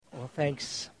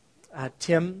Thanks,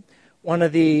 Tim. One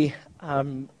of the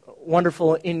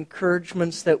wonderful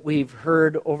encouragements that we've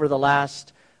heard over the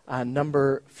last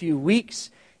few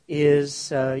weeks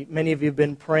is many of you have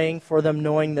been praying for them,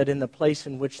 knowing that in the place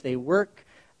in which they work,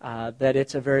 that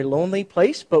it's a very lonely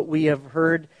place. But we have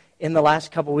heard in the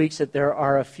last couple of weeks that there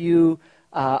are a few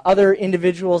other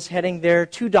individuals heading there,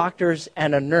 2 doctors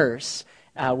and a nurse.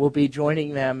 Will be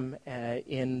joining them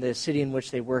in the city in which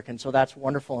they work. And so that's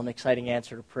wonderful and exciting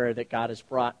answer to prayer that God has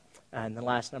brought in the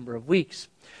last number of weeks.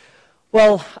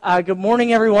 Well, good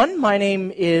morning, everyone. My name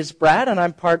is Brad, and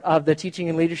I'm part of the teaching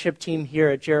and leadership team here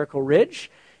at Jericho Ridge.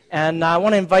 And I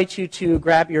want to invite you to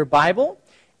grab your Bible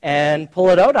and pull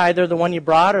it out, either the one you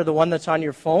brought or the one that's on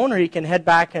your phone, or you can head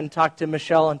back and talk to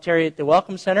Michelle and Terry at the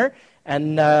Welcome Center,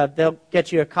 and they'll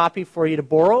get you a copy for you to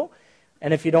borrow.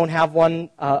 And if you don't have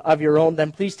one of your own,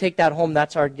 then please take that home.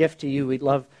 That's our gift to you. We'd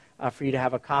love for you to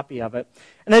have a copy of it.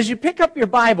 And as you pick up your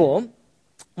Bible,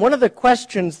 one of the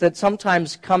questions that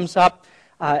sometimes comes up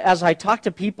as I talk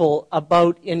to people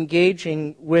about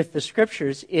engaging with the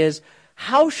Scriptures is,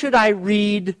 how should I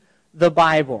read the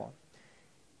Bible?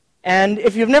 And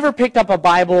if you've never picked up a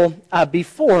Bible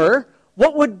before,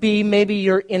 what would be maybe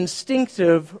your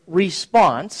instinctive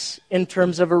response in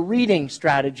terms of a reading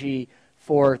strategy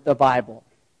for the Bible?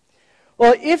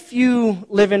 Well, if you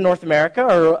live in North America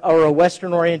or a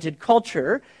Western-oriented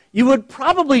culture, you would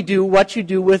probably do what you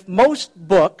do with most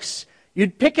books.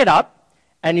 You'd pick it up,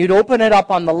 and you'd open it up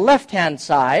on the left-hand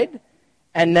side,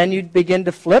 and then you'd begin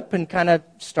to flip and kind of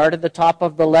start at the top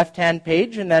of the left-hand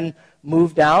page, and then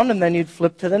move down, and then you'd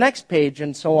flip to the next page,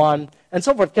 and so on and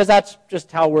so forth, because that's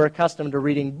just how we're accustomed to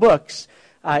reading books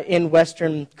in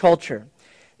Western culture.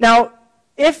 Now,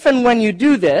 if and when you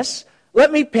do this, let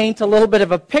me paint a little bit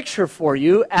of a picture for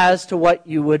you as to what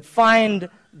you would find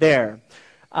there.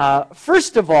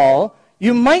 First of all,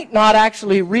 you might not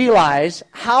actually realize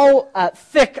how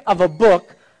thick of a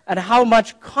book and how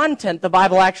much content the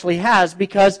Bible actually has,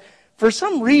 because for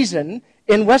some reason,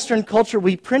 in Western culture,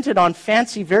 we print it on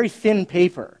fancy, very thin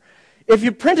paper. If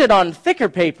you print it on thicker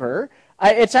paper,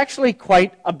 it's actually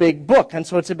quite a big book, and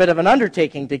so it's a bit of an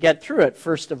undertaking to get through it,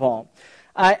 first of all.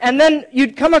 And then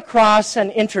you'd come across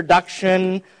an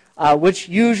introduction, which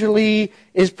usually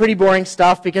is pretty boring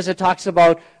stuff because it talks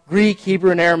about Greek,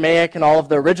 Hebrew, and Aramaic and all of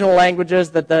the original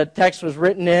languages that the text was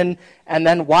written in, and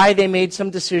then why they made some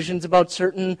decisions about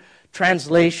certain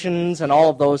translations and all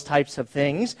of those types of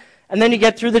things. And then you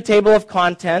get through the table of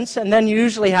contents, and then you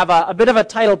usually have a bit of a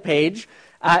title page,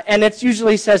 and it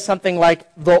usually says something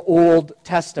like the Old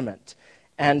Testament.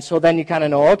 And so then you kind of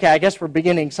know, okay, I guess we're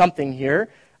beginning something here.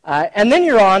 And then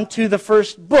you're on to the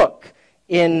first book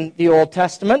in the Old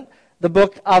Testament, the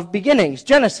book of beginnings,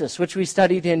 Genesis, which we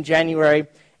studied in January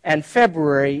and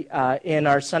February in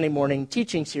our Sunday morning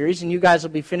teaching series. And you guys will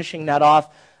be finishing that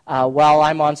off while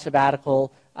I'm on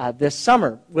sabbatical this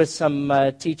summer with some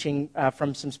teaching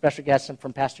from some special guests and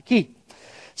from Pastor Keith.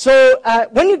 So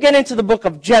when you get into the book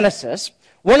of Genesis,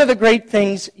 one of the great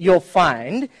things you'll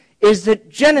find is that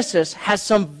Genesis has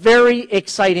some very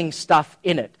exciting stuff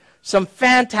in it. Some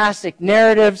fantastic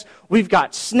narratives. We've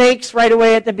got snakes right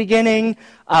away at the beginning.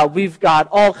 We've got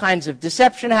all kinds of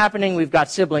deception happening. We've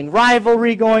got sibling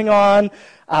rivalry going on.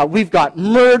 We've got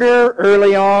murder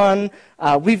early on.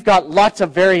 We've got lots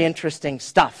of very interesting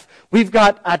stuff. We've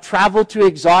got travel to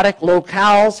exotic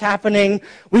locales happening.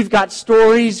 We've got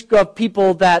stories of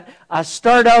people that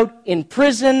start out in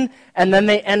prison and then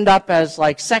they end up as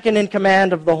like second in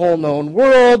command of the whole known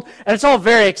world. And it's all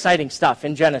very exciting stuff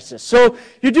in Genesis. So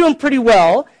you're doing pretty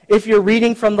well if you're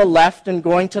reading from the left and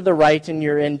going to the right and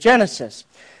you're in Genesis.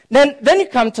 Then you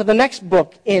come to the next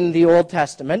book in the Old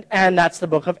Testament, and that's the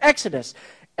book of Exodus.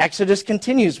 Exodus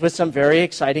continues with some very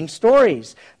exciting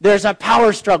stories. There's a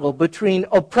power struggle between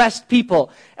oppressed people,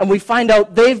 and we find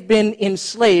out they've been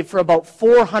enslaved for about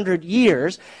 400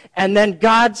 years, and then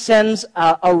God sends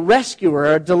a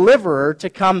rescuer, a deliverer to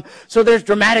come. So there's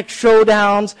dramatic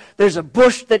showdowns. There's a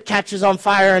bush that catches on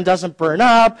fire and doesn't burn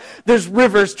up. There's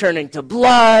rivers turning to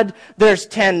blood. There's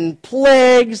 10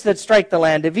 plagues that strike the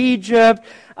land of Egypt.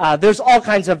 There's all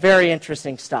kinds of very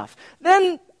interesting stuff.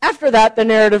 Then after that, the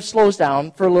narrative slows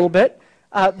down for a little bit.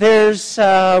 There's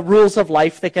rules of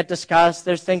life that get discussed.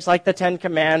 There's things like the 10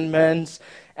 Commandments.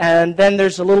 And then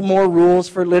there's a little more rules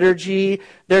for liturgy.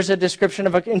 There's a description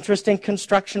of an interesting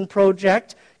construction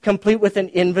project, complete with an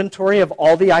inventory of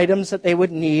all the items that they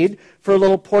would need for a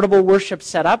little portable worship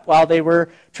setup while they were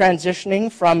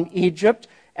transitioning from Egypt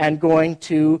and going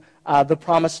to the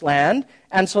Promised Land.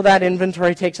 And so that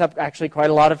inventory takes up actually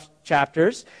quite a lot of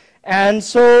chapters. And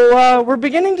so we're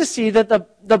beginning to see that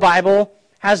the Bible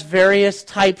has various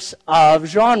types of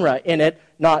genre in it,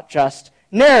 not just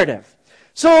narrative.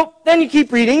 So then you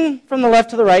keep reading from the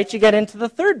left to the right, you get into the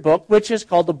third book, which is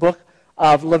called the book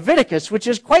of Leviticus, which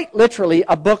is quite literally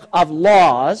a book of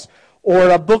laws, or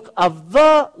a book of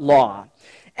the law.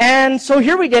 And so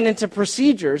here we get into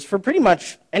procedures for pretty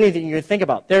much anything you think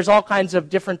about. There's all kinds of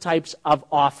different types of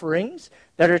offerings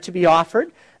that are to be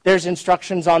offered. There's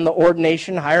instructions on the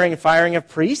ordination, hiring, and firing of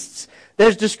priests.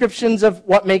 There's descriptions of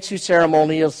what makes you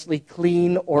ceremoniously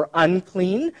clean or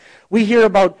unclean. We hear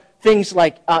about things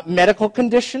like medical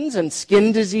conditions and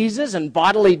skin diseases and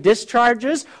bodily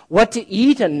discharges, what to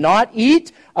eat and not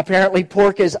eat. Apparently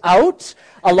pork is out.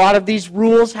 A lot of these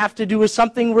rules have to do with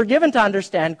something we're given to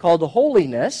understand called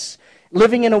holiness,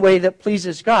 living in a way that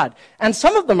pleases God. And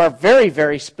some of them are very,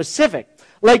 very specific.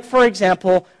 Like, for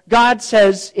example, God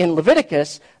says in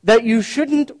Leviticus that you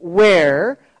shouldn't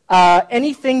wear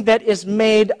anything that is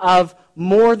made of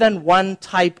more than one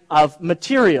type of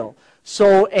material.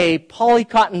 So a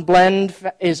polycotton blend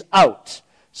is out.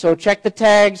 So check the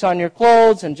tags on your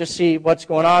clothes and just see what's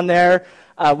going on there.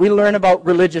 We learn about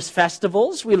religious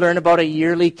festivals. We learn about a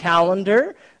yearly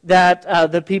calendar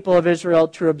that the people of Israel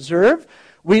to observe.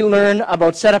 We learn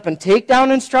about setup and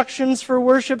takedown instructions for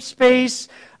worship space.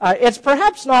 It's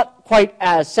perhaps not quite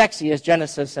as sexy as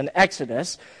Genesis and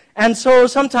Exodus. And so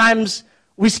sometimes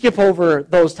we skip over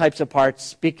those types of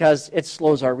parts because it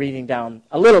slows our reading down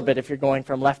a little bit if you're going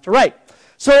from left to right.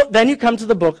 So then you come to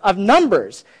the book of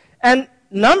Numbers. And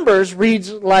Numbers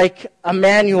reads like a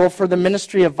manual for the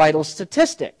Ministry of Vital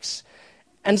Statistics.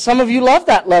 And some of you love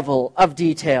that level of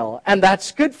detail, and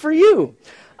that's good for you.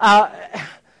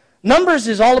 Numbers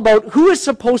is all about who is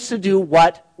supposed to do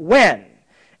what when.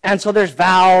 And so there's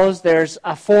vows, there's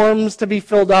forms to be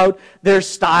filled out, there's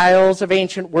styles of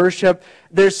ancient worship.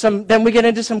 Then we get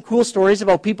into some cool stories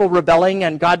about people rebelling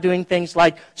and God doing things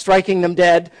like striking them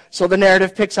dead. So the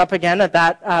narrative picks up again at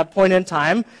that point in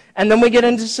time. And then we get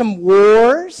into some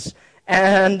wars,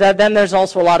 and then there's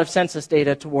also a lot of census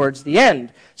data towards the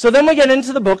end. So then we get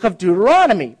into the book of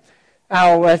Deuteronomy.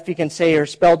 Now, if you can say or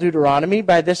spell Deuteronomy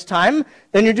by this time,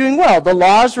 then you're doing well. The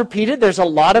law is repeated. There's a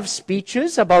lot of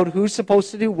speeches about who's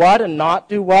supposed to do what and not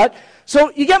do what.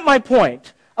 So you get my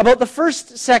point about the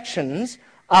first sections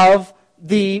of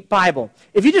the Bible.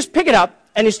 If you just pick it up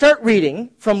and you start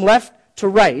reading from left to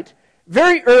right,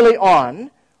 very early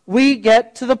on, we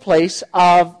get to the place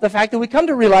of the fact that we come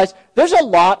to realize there's a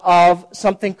lot of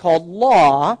something called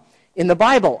law in the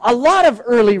Bible. A lot of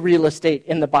early real estate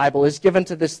in the Bible is given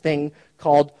to this thing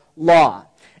called law.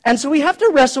 And so we have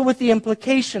to wrestle with the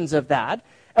implications of that,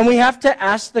 and we have to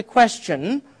ask the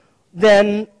question,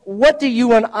 then what do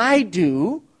you and I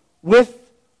do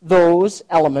with those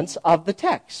elements of the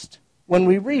text when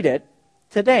we read it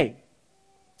today?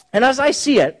 And as I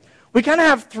see it, we kind of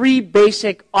have three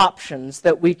basic options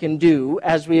that we can do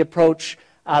as we approach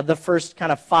the first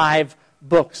kind of 5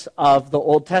 books of the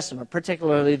Old Testament,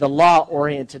 particularly the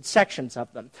law-oriented sections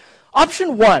of them.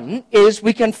 Option 1 is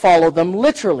we can follow them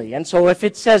literally, and so if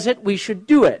it says it, we should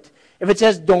do it. If it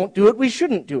says don't do it, we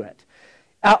shouldn't do it.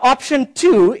 Option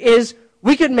 2 is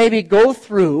we could maybe go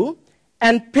through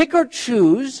and pick or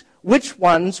choose which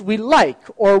ones we like,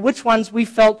 or which ones we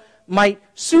felt might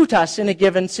suit us in a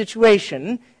given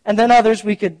situation, and then others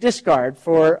we could discard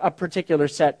for a particular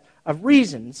set of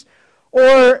reasons.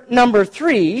 Or number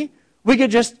 3, we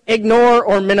could just ignore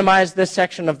or minimize this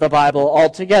section of the Bible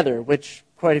altogether, which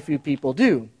quite a few people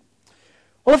do.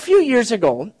 Well, a few years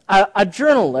ago, a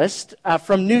journalist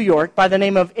from New York by the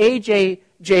name of A.J.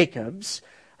 Jacobs,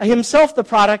 himself the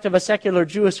product of a secular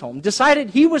Jewish home, decided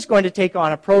he was going to take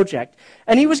on a project,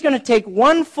 and he was going to take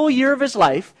 1 full year of his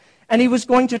life, and he was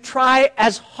going to try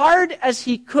as hard as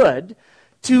he could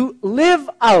to live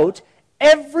out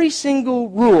every single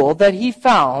rule that he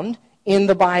found in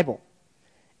the Bible.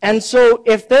 And so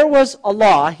if there was a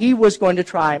law, he was going to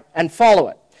try and follow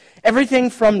it. Everything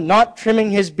from not trimming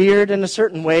his beard in a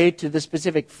certain way to the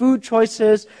specific food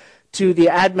choices to the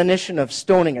admonition of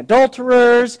stoning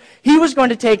adulterers. He was going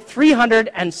to take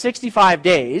 365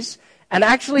 days and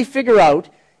actually figure out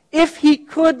if he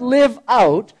could live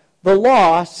out the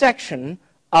law section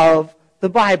of the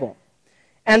Bible.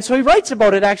 And so he writes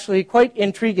about it actually quite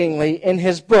intriguingly in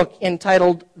his book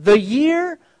entitled The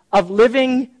Year of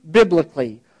Living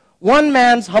Biblically, One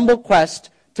Man's Humble Quest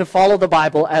to Follow the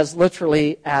Bible as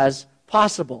Literally as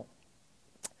Possible.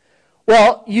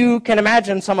 Well, you can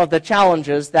imagine some of the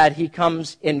challenges that he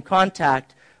comes in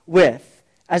contact with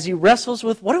as he wrestles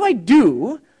with, what do I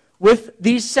do with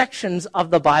these sections of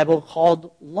the Bible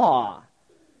called law?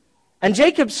 And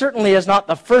Jacob certainly is not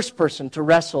the first person to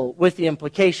wrestle with the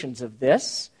implications of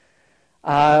this.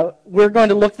 We're going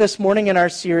to look this morning in our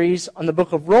series on the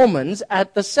book of Romans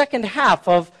at the second half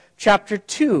of chapter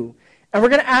 2. And we're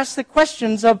going to ask the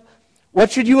questions of,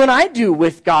 what should you and I do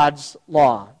with God's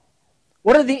law?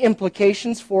 What are the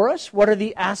implications for us? What are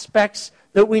the aspects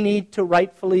that we need to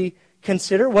rightfully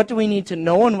consider? What do we need to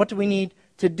know, and what do we need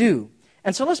to do?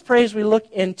 And so let's pray as we look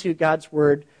into God's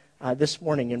Word this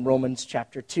morning in Romans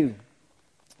chapter 2.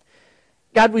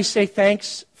 God, we say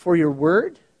thanks for your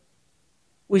Word.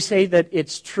 We say that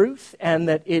it's truth and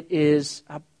that it is,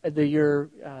 your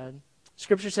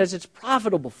Scripture says it's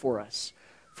profitable for us,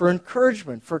 for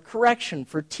encouragement, for correction,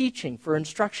 for teaching, for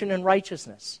instruction in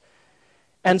righteousness.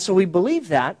 And so we believe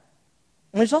that.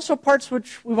 And there's also parts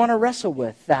which we want to wrestle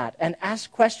with that and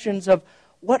ask questions of,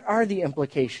 what are the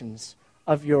implications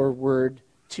of your Word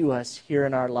to us here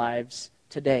in our lives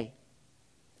today?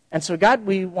 And so, God,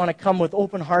 we want to come with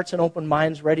open hearts and open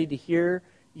minds, ready to hear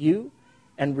you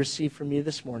and receive from you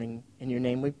this morning. In your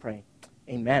name we pray.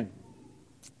 Amen.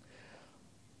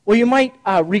 Well, you might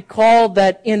recall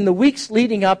that in the weeks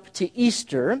leading up to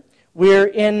Easter, we're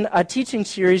in a teaching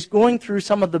series going through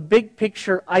some of the big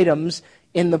picture items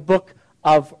in the book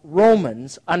of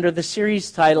Romans under the series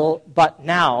title, But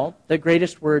Now, the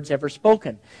Greatest Words Ever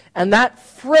Spoken. And that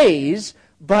phrase,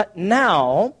 but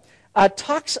now,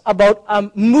 talks about a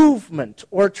movement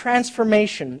or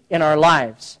transformation in our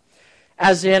lives.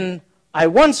 As in, I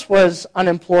once was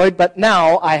unemployed, but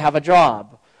now I have a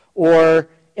job. Or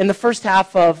in the first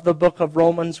half of the book of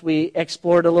Romans, we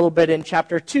explored a little bit in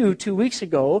chapter 2 weeks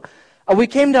ago. We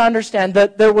came to understand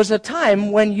that there was a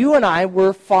time when you and I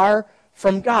were far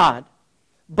from God.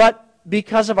 But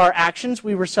because of our actions,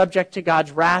 we were subject to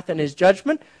God's wrath and His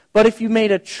judgment. But if you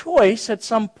made a choice at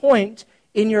some point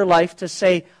in your life to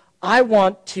say, I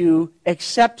want to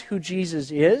accept who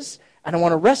Jesus is, and I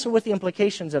want to wrestle with the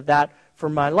implications of that for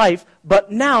my life,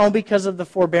 but now, because of the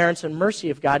forbearance and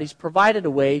mercy of God, He's provided a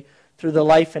way through the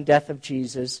life and death of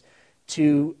Jesus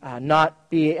to not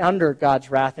be under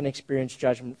God's wrath and experience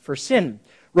judgment for sin.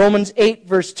 Romans 8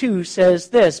 verse 2 says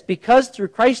this, because through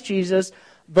Christ Jesus,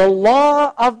 the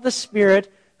law of the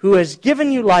Spirit who has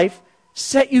given you life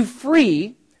set you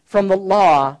free from the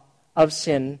law of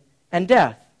sin and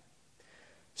death.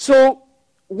 So,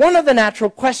 one of the natural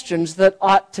questions that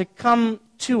ought to come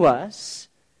to us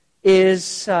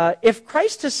is, if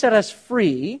Christ has set us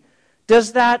free,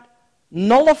 does that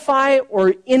nullify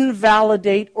or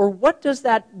invalidate, or what does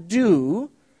that do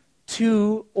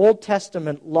to Old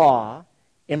Testament law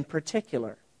in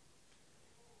particular?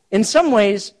 In some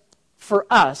ways, for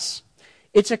us,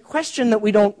 it's a question that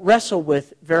we don't wrestle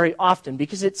with very often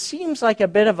because it seems like a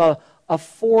bit of a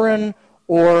foreign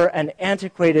or an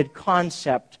antiquated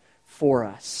concept for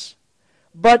us.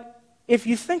 But if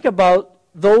you think about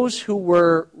those who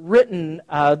were written,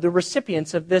 the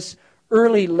recipients of this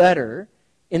early letter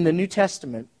in the New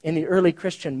Testament, in the early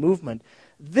Christian movement,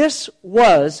 this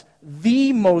was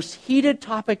the most heated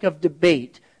topic of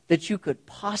debate that you could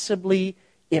possibly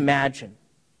imagine.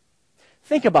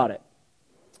 Think about it.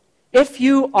 If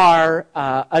you are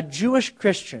a Jewish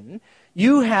Christian,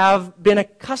 you have been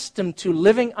accustomed to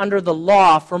living under the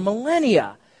law for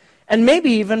millennia, and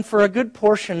maybe even for a good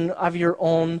portion of your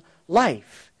own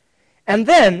life. And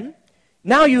then,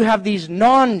 now you have these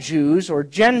non-Jews or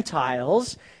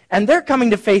Gentiles, and they're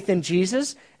coming to faith in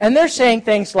Jesus, and they're saying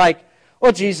things like,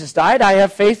 well, Jesus died, I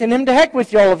have faith in Him, to heck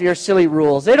with all of your silly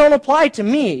rules. They don't apply to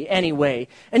me anyway.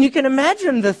 And you can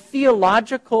imagine the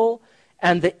theological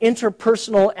and the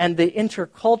interpersonal and the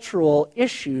intercultural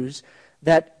issues,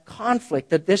 that conflict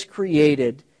that this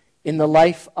created in the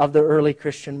life of the early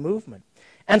Christian movement.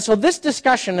 And so this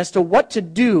discussion as to what to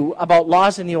do about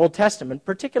laws in the Old Testament,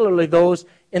 particularly those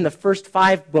in the first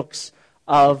 5 books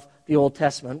of the Old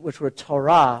Testament, which were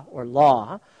Torah or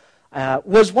law,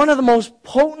 was one of the most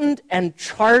potent and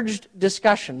charged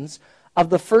discussions of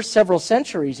the first several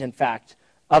centuries, in fact,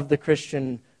 of the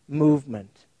Christian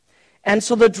movement. And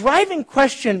so the driving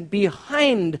question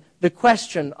behind the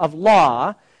question of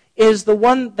law is the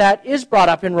one that is brought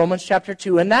up in Romans chapter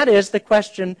 2, and that is the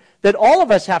question that all of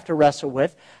us have to wrestle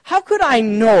with. How could I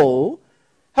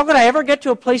ever get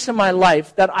to a place in my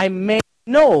life that I may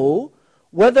know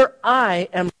whether I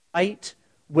am right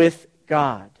with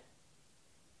God?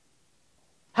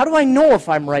 How do I know if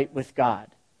I'm right with God?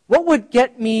 What would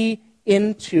get me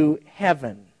into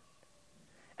heaven?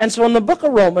 And so in the book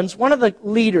of Romans, one of the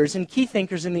leaders and key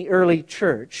thinkers in the early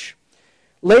church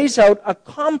lays out a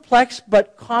complex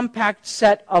but compact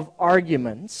set of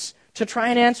arguments to try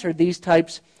and answer these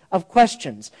types of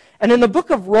questions. And in the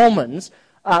book of Romans,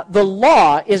 the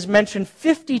law is mentioned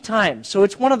 50 times. So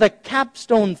it's one of the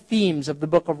capstone themes of the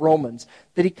book of Romans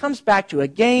that he comes back to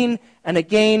again and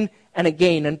again and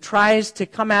again and tries to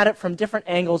come at it from different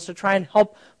angles to try and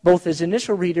help both his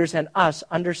initial readers and us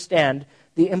understand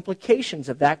the implications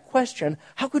of that question.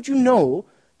 How could you know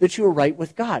that you are right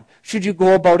with God? Should you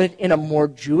go about it in a more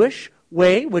Jewish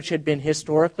way, which had been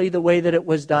historically the way that it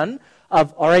was done,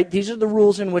 of, all right, these are the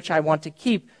rules in which I want to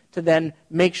keep to then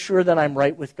make sure that I'm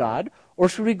right with God? Or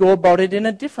should we go about it in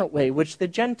a different way, which the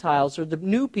Gentiles or the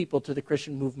new people to the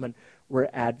Christian movement were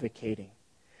advocating?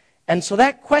 And so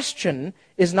that question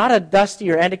is not a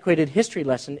dusty or antiquated history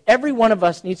lesson. Every one of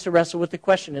us needs to wrestle with the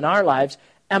question in our lives,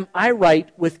 am I right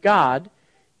with God?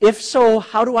 If so,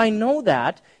 how do I know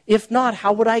that? If not,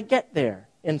 how would I get there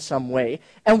in some way?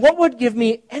 And what would give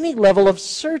me any level of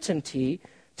certainty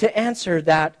to answer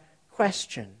that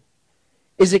question?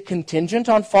 Is it contingent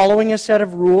on following a set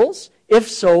of rules? If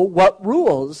so, what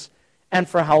rules and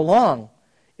for how long?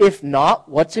 If not,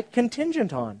 what's it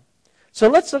contingent on? So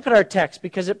let's look at our text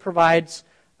because it provides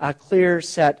a clear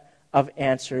set of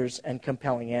answers and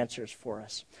compelling answers for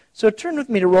us. So turn with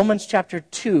me to Romans chapter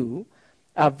 2,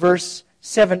 verse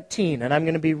 17, and I'm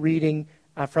going to be reading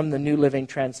from the New Living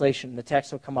Translation. The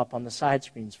text will come up on the side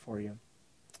screens for you.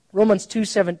 Romans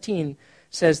 2:17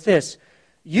 says this,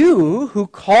 "You who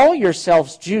call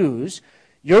yourselves Jews,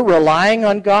 you're relying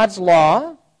on God's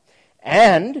law,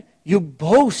 and you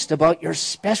boast about your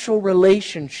special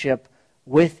relationship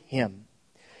with Him.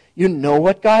 You know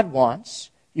what God wants.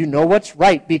 You know what's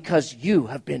right because you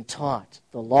have been taught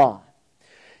the law.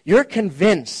 You're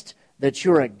convinced that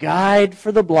you're a guide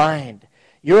for the blind.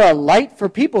 You're a light for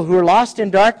people who are lost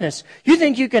in darkness. You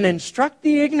think you can instruct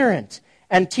the ignorant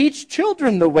and teach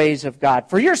children the ways of God,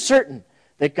 for you're certain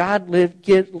that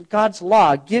God's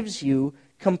law gives you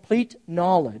complete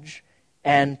knowledge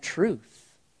and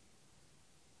truth.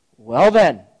 Well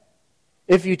then,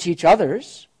 if you teach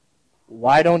others,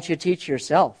 why don't you teach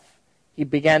yourself?" He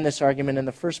began this argument in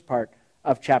the first part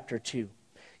of chapter 2.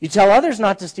 You tell others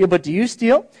not to steal, but do you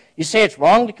steal? You say it's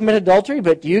wrong to commit adultery,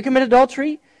 but do you commit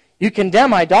adultery? You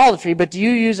condemn idolatry, but do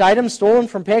you use items stolen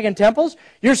from pagan temples?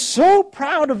 You're so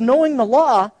proud of knowing the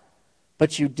law,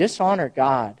 but you dishonor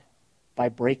God by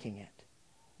breaking it.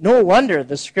 No wonder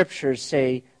the Scriptures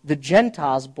say the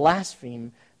Gentiles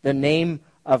blaspheme the name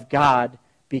of God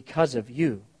because of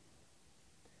you.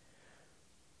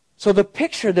 So the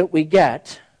picture that we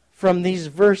get from these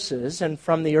verses and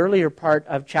from the earlier part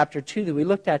of chapter 2 that we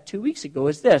looked at 2 weeks ago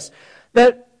is this,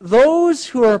 that those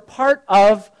who are part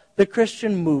of the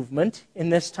Christian movement in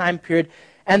this time period,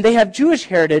 and they have Jewish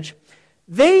heritage,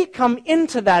 they come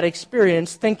into that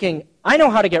experience thinking, I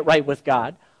know how to get right with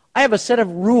God. I have a set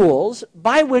of rules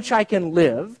by which I can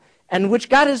live and which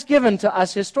God has given to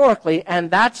us historically, and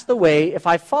that's the way, if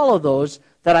I follow those,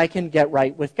 that I can get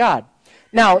right with God.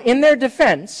 Now, in their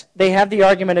defense, they have the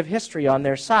argument of history on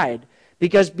their side,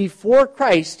 because before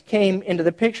Christ came into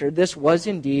the picture, this was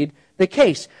indeed the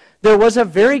case. There was a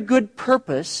very good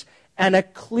purpose and a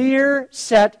clear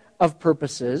set of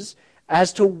purposes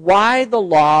as to why the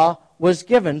law was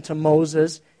given to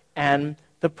Moses and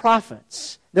the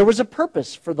prophets. There was a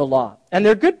purpose for the law, and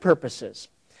they're good purposes.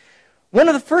 One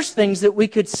of the first things that we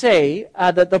could say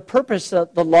that the purpose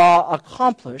that the law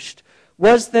accomplished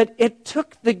was that it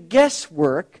took the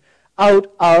guesswork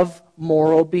out of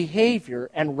moral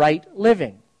behavior and right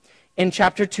living. In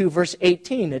chapter 2, verse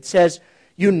 18, it says,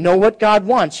 you know what God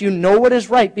wants. You know what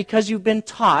is right because you've been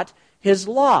taught His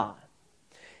law.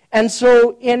 And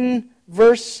so in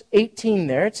verse 18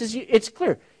 there, it says, it's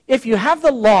clear. If you have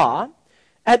the law,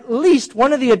 at least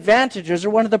one of the advantages or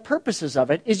one of the purposes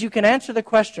of it is you can answer the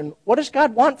question, what does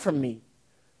God want from me?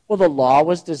 Well, the law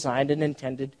was designed and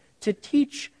intended to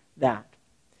teach that.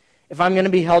 If I'm going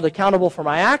to be held accountable for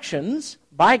my actions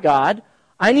by God,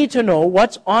 I need to know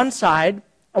what's onside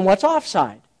and what's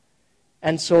offside.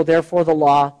 And so, therefore, the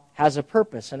law has a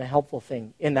purpose and a helpful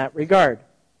thing in that regard.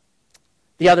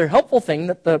 The other helpful thing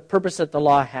that the purpose that the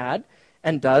law had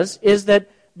and does is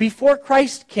that before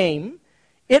Christ came,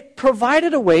 it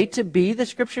provided a way to be, the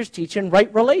Scriptures teach, in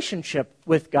right relationship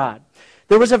with God.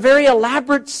 There was a very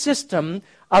elaborate system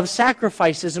of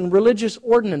sacrifices and religious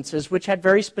ordinances which had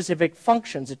very specific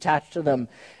functions attached to them.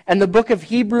 And the book of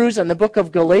Hebrews and the book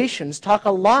of Galatians talk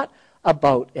a lot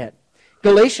about it.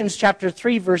 Galatians chapter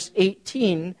 3, verse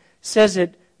 18 says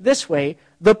it this way,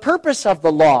 the purpose of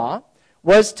the law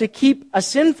was to keep a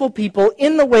sinful people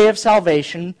in the way of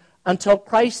salvation until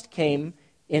Christ came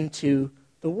into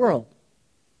the world.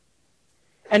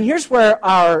 And here's where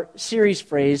our series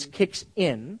phrase kicks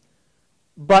in,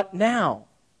 but now.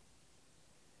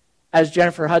 As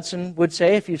Jennifer Hudson would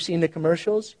say, if you've seen the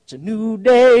commercials, it's a new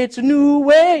day, it's a new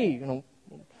way.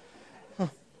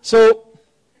 So,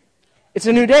 it's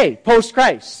a new day,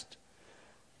 post-Christ.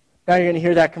 Now you're going to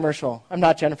hear that commercial. I'm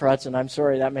not Jennifer Hudson. I'm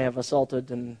sorry, that may have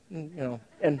assaulted and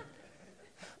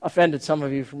offended some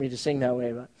of you for me to sing that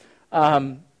way. But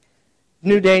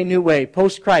new day, new way.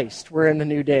 Post-Christ, we're in the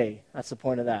new day. That's the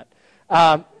point of that.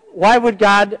 Why would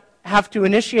God have to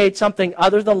initiate something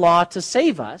other than law to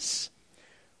save us?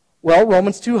 Well,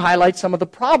 Romans 2 highlights some of the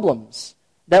problems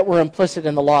that were implicit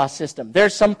in the law system.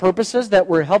 There's some purposes that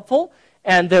were helpful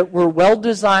and that were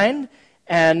well-designed,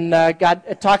 and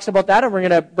God talks about that, and we're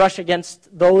going to brush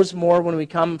against those more when we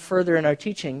come further in our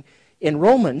teaching in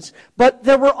Romans. But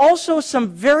there were also some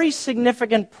very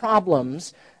significant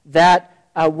problems that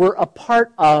were a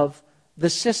part of the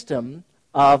system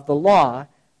of the law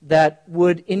that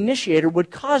would initiate or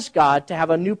would cause God to have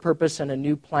a new purpose and a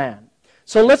new plan.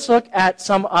 So let's look at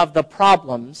some of the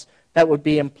problems that would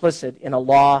be implicit in a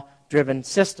law-driven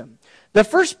system. The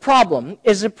first problem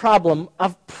is a problem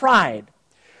of pride.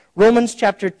 Romans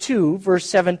chapter 2, verse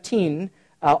 17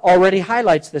 already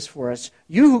highlights this for us.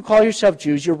 You who call yourself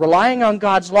Jews, you're relying on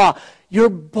God's law. You're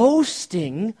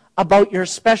boasting about your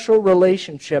special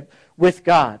relationship with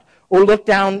God. Or look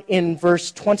down in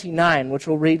verse 29, which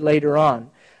we'll read later on.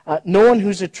 No one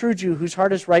who's a true Jew, whose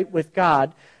heart is right with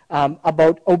God,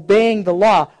 about obeying the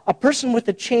law. A person with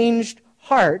a changed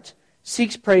heart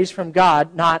seeks praise from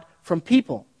God, not from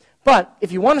people. But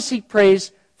if you want to seek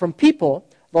praise from people,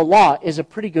 the law is a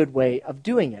pretty good way of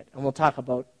doing it. And we'll talk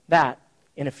about that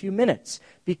in a few minutes.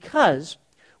 Because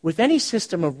with any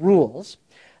system of rules,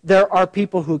 there are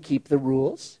people who keep the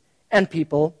rules and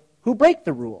people who break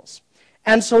the rules.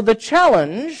 And so the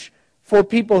challenge for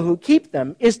people who keep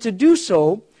them is to do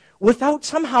so without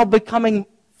somehow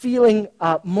feeling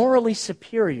morally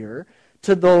superior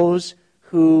to those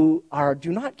who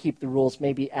do not keep the rules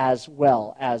maybe as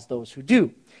well as those who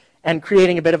do, and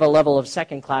creating a bit of a level of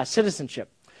second-class citizenship.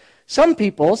 Some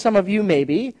people, some of you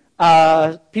maybe,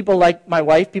 people like my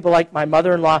wife, people like my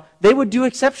mother-in-law, they would do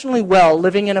exceptionally well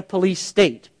living in a police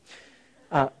state.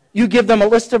 You give them a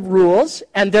list of rules,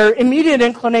 and their immediate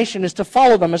inclination is to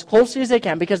follow them as closely as they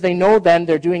can because they know then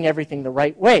they're doing everything the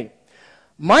right way.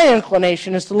 My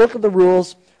inclination is to look at the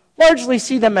rules, largely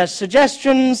see them as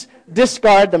suggestions,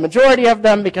 discard the majority of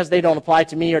them because they don't apply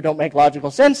to me or don't make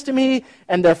logical sense to me,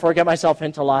 and therefore get myself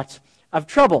into lots of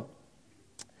trouble.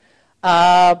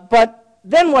 But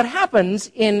then what happens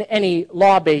in any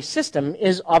law-based system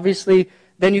is obviously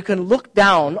then you can look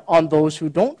down on those who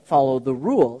don't follow the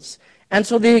rules. And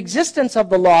so the existence of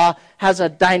the law has a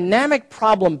dynamic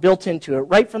problem built into it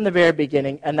right from the very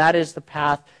beginning, and that is the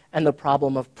path and the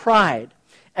problem of pride.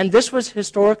 And this was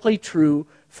historically true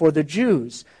for the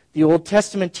Jews. The Old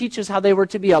Testament teaches how they were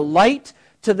to be a light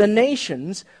to the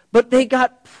nations, but they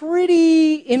got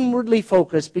pretty inwardly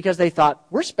focused because they thought,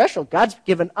 we're special. God's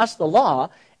given us the law,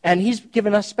 and He's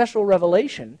given us special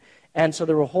revelation. And so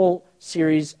there were a whole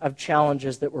series of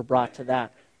challenges that were brought to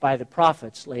that by the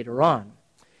prophets later on.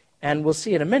 And we'll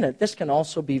see in a minute, this can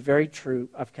also be very true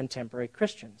of contemporary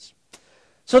Christians.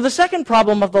 So the second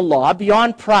problem of the law,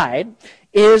 beyond pride,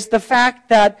 is the fact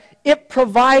that it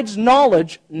provides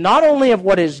knowledge not only of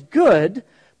what is good,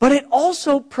 but it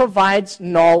also provides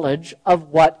knowledge of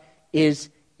what is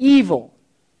evil.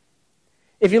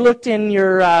 If you looked in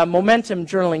your Momentum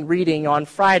journaling reading on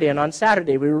Friday and on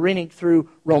Saturday, we were reading through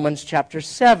Romans chapter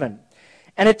 7.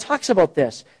 And it talks about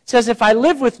this. It says, if I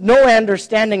live with no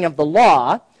understanding of the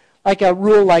law, like a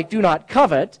rule like do not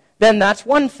covet, then that's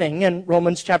one thing. And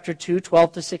Romans chapter 2,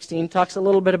 12 to 16 talks a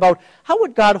little bit about how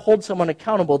would God hold someone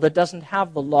accountable that doesn't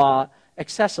have the law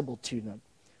accessible to them,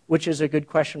 which is a good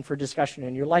question for discussion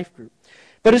in your life group.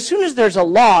 But as soon as there's a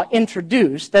law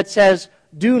introduced that says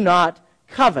do not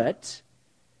covet,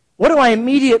 what do I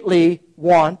immediately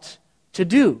want to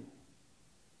do?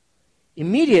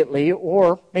 Immediately,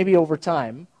 or maybe over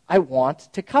time, I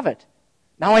want to covet.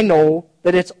 Now I know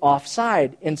that it's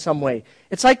offside in some way.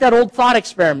 It's like that old thought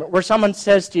experiment where someone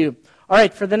says to you, all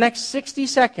right, for the next 60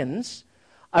 seconds,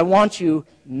 I want you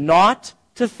not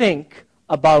to think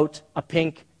about a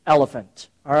pink elephant.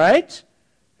 All right?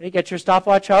 Ready? Get your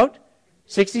stopwatch out.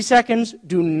 60 seconds,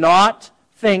 do not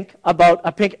think about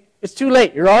a pink. It's too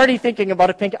late. You're already thinking about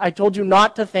a pink. I told you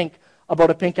not to think about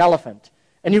a pink elephant.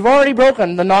 And you've already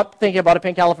broken the not thinking about a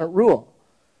pink elephant rule.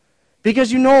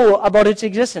 Because you know about its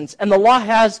existence. And the law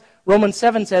has, Romans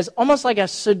 7 says, almost like a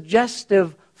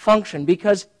suggestive function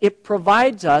because it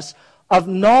provides us of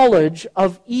knowledge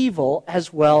of evil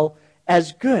as well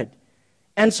as good.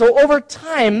 And so over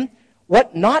time,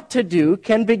 what not to do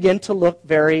can begin to look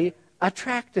very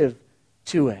attractive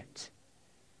to it.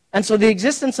 And so the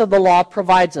existence of the law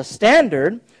provides a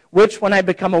standard, which when I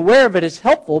become aware of it is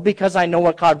helpful because I know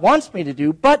what God wants me to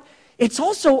do, but it's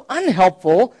also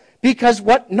unhelpful because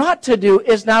what not to do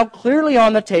is now clearly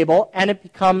on the table, and it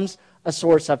becomes a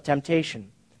source of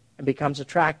temptation and becomes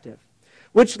attractive.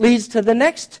 Which leads to the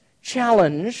next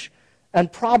challenge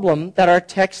and problem that our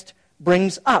text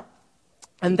brings up.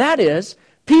 And that is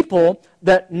people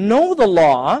that know the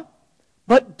law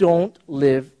but don't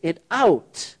live it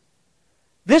out.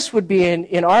 This would be,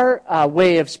 in our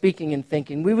way of speaking and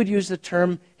thinking, we would use the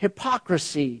term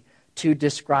hypocrisy to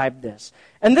describe this.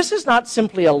 And this is not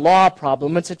simply a law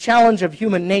problem, it's a challenge of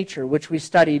human nature, which we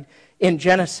studied in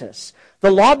Genesis.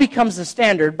 The law becomes the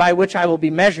standard by which I will be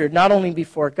measured, not only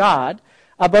before God,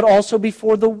 but also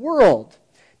before the world.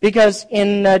 Because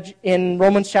in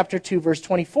Romans chapter 2, verse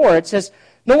 24, it says,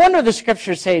 "No wonder the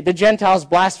scriptures say, the Gentiles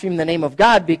blaspheme the name of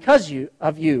God because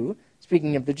of you,"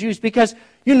 speaking of the Jews, "because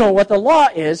you know what the law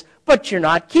is, but you're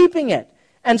not keeping it."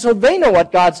 And so they know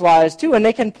what God's law is too, and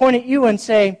they can point at you and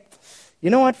say, "You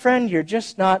know what, friend, you're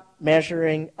just not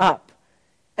measuring up."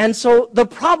 And so the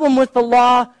problem with the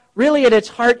law, really at its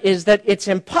heart, is that it's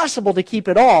impossible to keep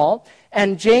it all.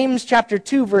 And James chapter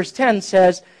 2, verse 10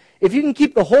 says, if you can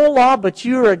keep the whole law, but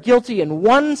you are guilty in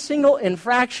one single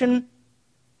infraction,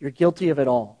 you're guilty of it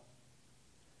all.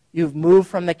 You've moved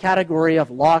from the category of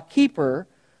law keeper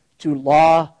to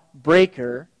law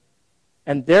breaker,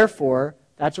 and therefore,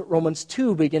 that's what Romans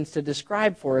 2 begins to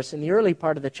describe for us in the early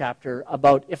part of the chapter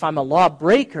about if I'm a law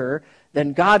breaker,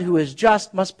 then God who is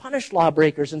just must punish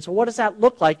lawbreakers. And so what does that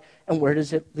look like, and where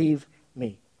does it leave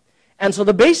me? And so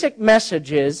the basic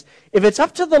message is, if it's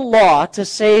up to the law to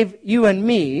save you and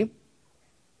me,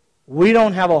 we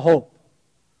don't have a hope.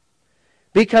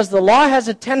 Because the law has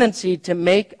a tendency to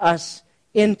make us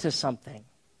into something.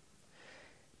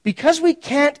 Because we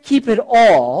can't keep it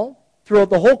all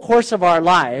throughout the whole course of our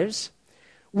lives,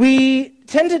 we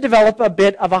tend to develop a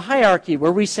bit of a hierarchy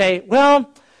where we say, well,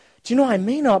 do you know, I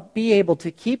may not be able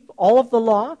to keep all of the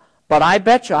law, but I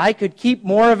bet you I could keep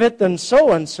more of it than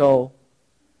so-and-so.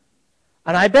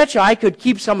 And I bet you I could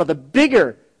keep some of the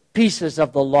bigger pieces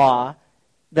of the law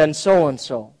than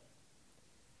so-and-so.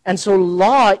 And so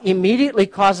law immediately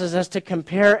causes us to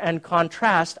compare and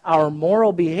contrast our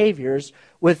moral behaviors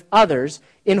with others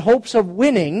in hopes of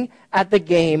winning at the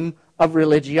game of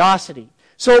religiosity.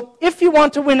 So if you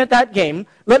want to win at that game,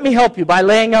 let me help you by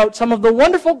laying out some of the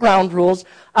wonderful ground rules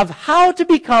of how to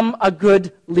become a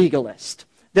good legalist.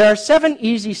 There are 7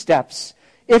 easy steps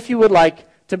if you would like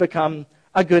to become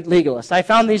a good legalist. I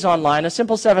found these online, a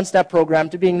simple 7-step program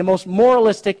to being the most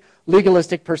moralistic,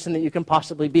 legalistic person that you can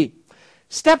possibly be.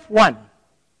 Step 1,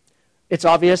 it's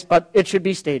obvious, but it should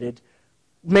be stated,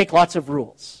 make lots of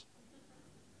rules.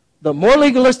 The more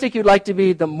legalistic you'd like to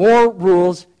be, the more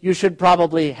rules you should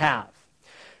probably have.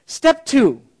 Step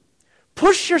 2,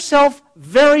 push yourself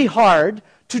very hard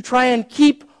to try and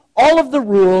keep all of the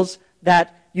rules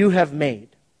that you have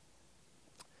made.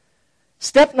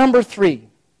 Step number 3,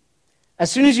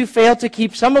 as soon as you fail to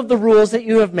keep some of the rules that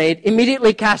you have made,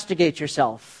 immediately castigate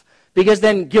yourself, because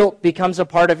then guilt becomes a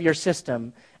part of your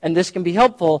system. And this can be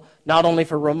helpful not only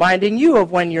for reminding you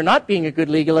of when you're not being a good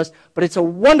legalist, but it's a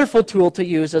wonderful tool to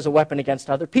use as a weapon against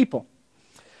other people.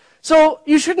 So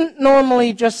you shouldn't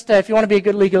normally just, if you want to be a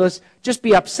good legalist, just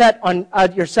be upset on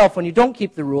yourself when you don't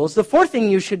keep the rules. The 4th thing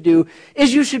you should do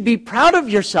is you should be proud of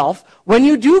yourself when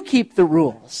you do keep the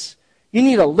rules. You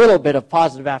need a little bit of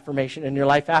positive affirmation in your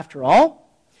life after all.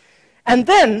 And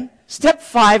then, step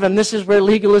 5, and this is where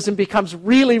legalism becomes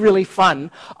really, really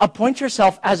fun, appoint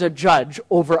yourself as a judge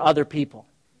over other people.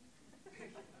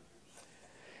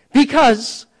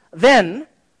 Because then,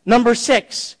 number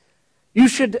 6, you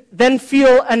should then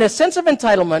feel a sense of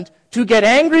entitlement to get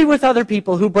angry with other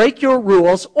people who break your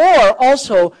rules, or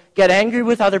also get angry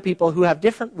with other people who have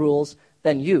different rules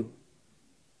than you.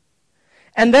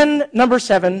 And then, number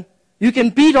 7, you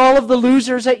can beat all of the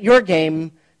losers at your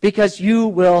game because you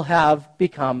will have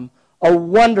become a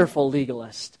wonderful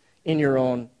legalist in your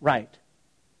own right.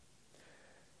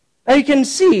 Now you can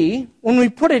see, when we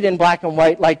put it in black and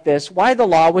white like this, why the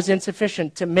law was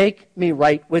insufficient to make me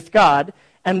right with God,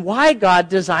 and why God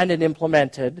designed and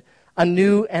implemented a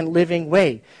new and living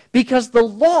way. Because the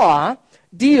law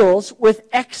deals with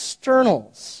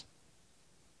externals.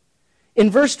 In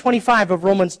verse 25 of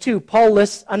Romans 2, Paul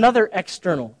lists another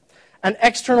external, an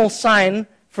external sign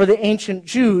for the ancient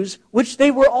Jews, which they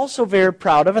were also very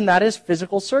proud of, and that is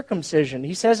physical circumcision.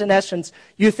 He says, in essence,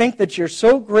 you think that you're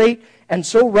so great and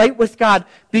so right with God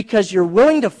because you're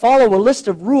willing to follow a list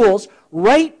of rules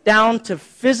right down to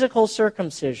physical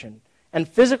circumcision and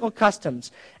physical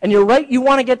customs. And you're right, you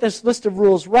want to get this list of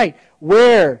rules right.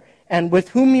 Where and with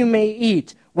whom you may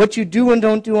eat, what you do and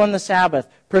don't do on the Sabbath,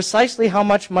 precisely how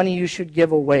much money you should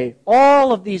give away.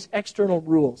 All of these external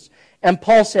rules. And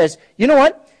Paul says, you know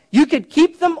what? You could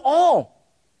keep them all,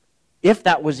 if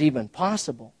that was even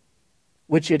possible,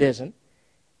 which it isn't,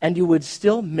 and you would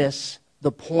still miss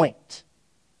the point.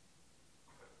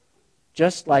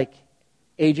 Just like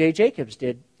A.J. Jacobs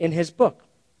did in his book.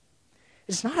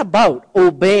 It's not about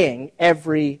obeying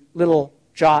every little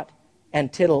jot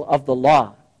and tittle of the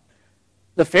law.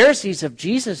 The Pharisees of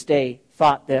Jesus' day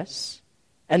thought this,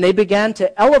 and they began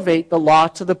to elevate the law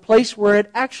to the place where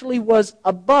it actually was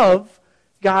above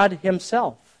God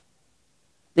himself.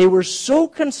 They were so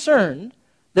concerned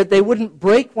that they wouldn't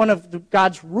break one of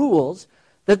God's rules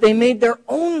that they made their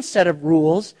own set of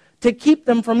rules to keep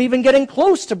them from even getting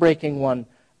close to breaking one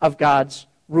of God's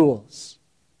rules.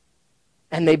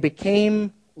 And they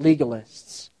became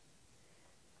legalists.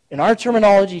 In our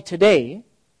terminology today,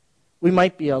 we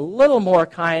might be a little more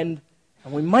kind,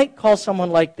 and we might call someone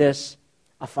like this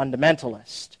a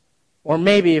fundamentalist. Or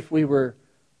maybe if we were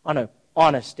on an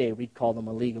honest day, we'd call them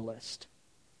a legalist.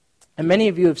 And many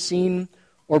of you have seen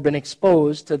or been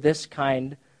exposed to this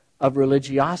kind of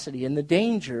religiosity and the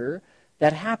danger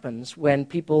that happens when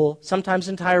people, sometimes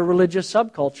entire religious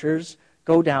subcultures,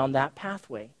 go down that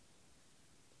pathway.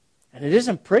 And it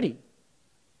isn't pretty.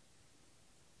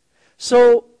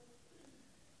 So,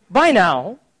 by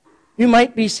now, you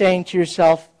might be saying to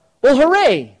yourself, well,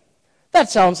 hooray! That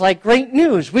sounds like great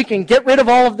news. We can get rid of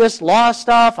all of this law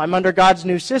stuff. I'm under God's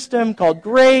new system called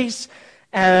grace,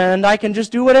 and I can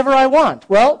just do whatever I want.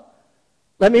 Well,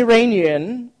 let me rein you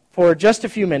in for just a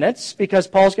few minutes, because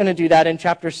Paul's going to do that in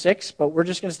chapter 6, but we're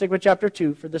just going to stick with chapter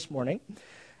 2 for this morning.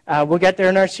 We'll get there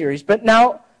in our series. But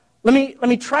now, let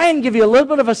me try and give you a little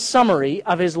bit of a summary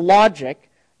of his logic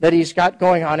that he's got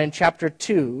going on in chapter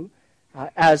 2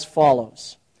 as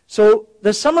follows. So,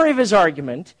 the summary of his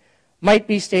argument might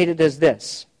be stated as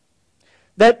this: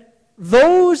 that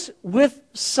those with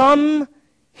some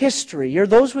history, or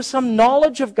those with some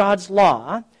knowledge of God's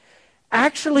law,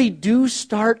 actually do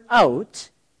start out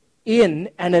in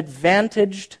an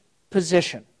advantaged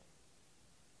position.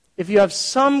 If you have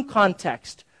some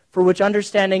context for which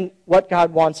understanding what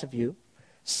God wants of you,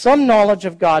 some knowledge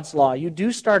of God's law, you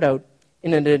do start out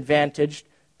in an advantaged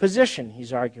position,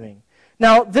 he's arguing.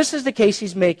 Now, this is the case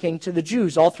he's making to the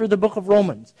Jews all through the book of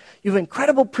Romans. You have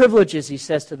incredible privileges, he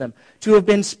says to them, to have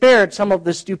been spared some of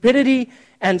the stupidity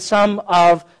and some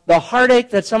of the heartache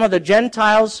that some of the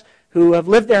Gentiles who have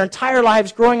lived their entire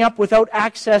lives growing up without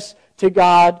access to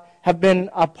God have been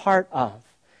a part of.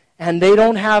 And they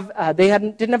didn't have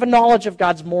a knowledge of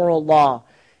God's moral law.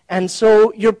 And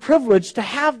so you're privileged to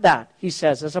have that, he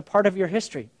says, as a part of your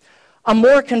history. A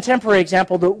more contemporary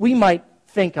example that we might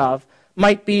think of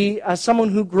might be someone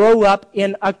who grew up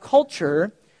in a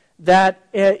culture that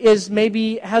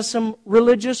has some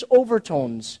religious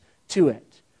overtones to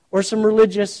it, or some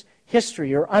religious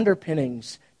history or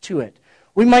underpinnings to it.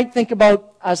 We might think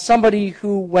about somebody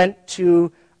who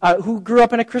who grew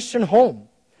up in a Christian home,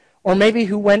 or maybe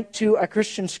who went to a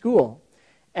Christian school.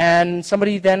 And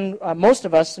somebody then, most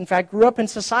of us, in fact, grew up in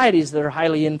societies that are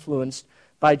highly influenced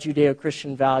by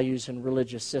Judeo-Christian values and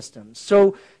religious systems.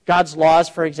 So God's laws,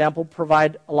 for example,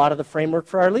 provide a lot of the framework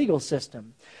for our legal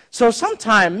system. So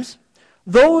sometimes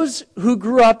those who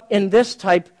grew up in this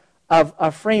type of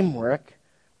a framework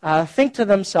think to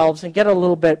themselves and get a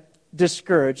little bit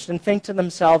discouraged and think to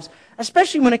themselves,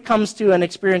 especially when it comes to an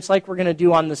experience like we're going to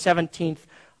do on the 17th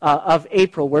of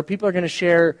April, where people are going to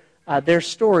share their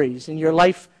stories and your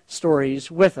life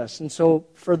stories with us. And so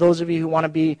for those of you who want to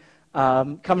be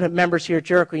covenant members here at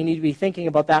Jericho, you need to be thinking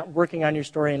about that, working on your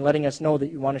story, and letting us know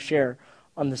that you want to share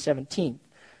on the 17th.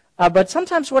 But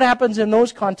sometimes what happens in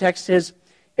those contexts is,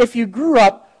 if you grew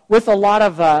up with a lot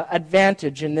of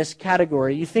advantage in this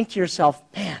category, you think to yourself,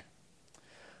 man,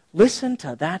 listen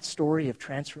to that story of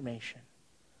transformation.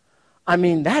 I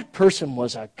mean, that person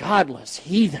was a godless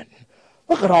heathen.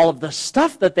 Look at all of the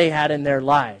stuff that they had in their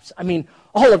lives. I mean,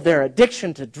 all of their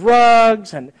addiction to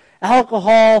drugs and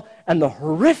alcohol and the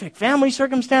horrific family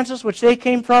circumstances which they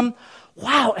came from.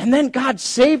 Wow, and then God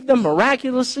saved them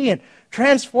miraculously and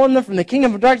transformed them from the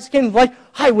kingdom of darkness to the kingdom of light.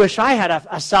 I wish I had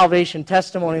a salvation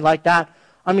testimony like that.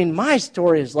 I mean, my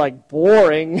story is like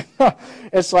boring.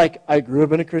 It's like, I grew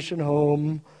up in a Christian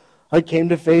home. I came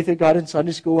to faith in God in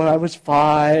Sunday school when I was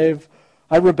 5.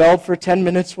 I rebelled for 10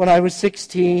 minutes when I was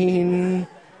 16.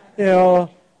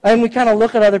 And we kind of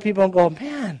look at other people and go,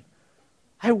 man,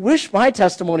 I wish my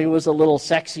testimony was a little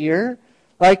sexier.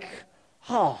 Like,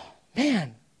 oh,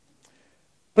 man.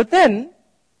 But then,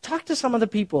 talk to some of the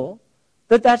people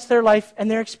that's their life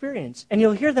and their experience. And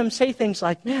you'll hear them say things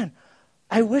like, man,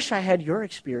 I wish I had your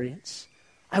experience.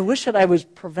 I wish that I was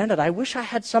prevented. I wish I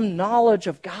had some knowledge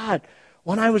of God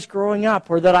when I was growing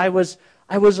up, or that I was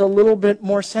I was a little bit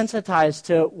more sensitized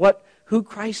to who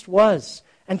Christ was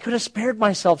and could have spared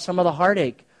myself some of the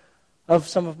heartache of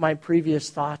some of my previous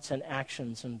thoughts and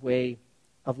actions and way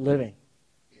of living.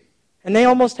 And they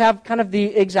almost have kind of the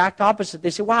exact opposite. They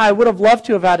say, wow, I would have loved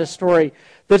to have had a story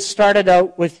that started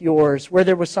out with yours, where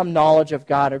there was some knowledge of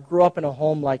God or grew up in a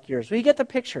home like yours. Well, you get the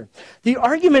picture. The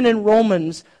argument in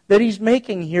Romans that he's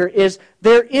making here is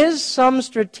there is some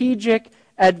strategic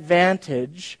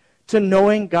advantage to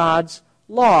knowing God's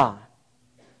law.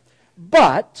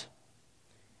 But,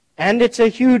 and it's a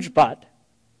huge but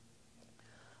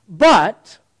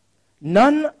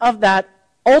none of that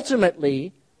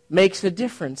ultimately makes a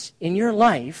difference in your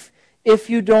life if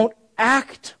you don't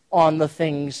act on the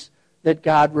things that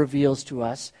God reveals to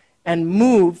us and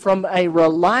move from a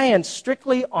reliance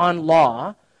strictly on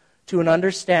law to an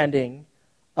understanding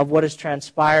of what has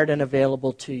transpired and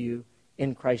available to you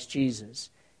in Christ Jesus,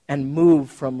 and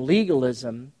move from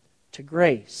legalism to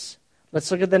grace. Let's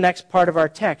look at the next part of our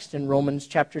text in Romans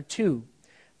chapter 2,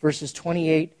 verses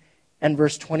 28 and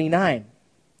verse 29.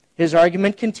 His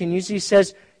argument continues. He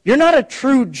says, you're not a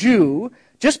true Jew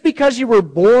just because you were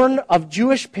born of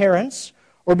Jewish parents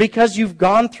or because you've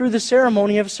gone through the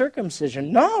ceremony of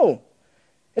circumcision. No,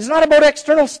 it's not about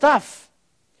external stuff.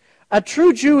 A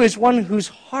true Jew is one whose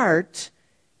heart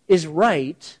is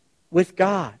right with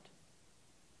God.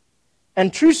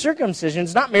 And true circumcision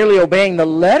is not merely obeying the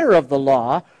letter of the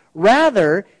law.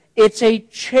 Rather, it's a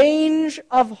change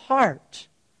of heart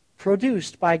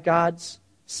produced by God's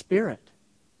Spirit.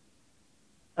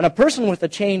 And a person with a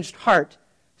changed heart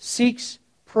seeks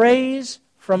praise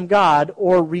from God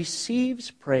or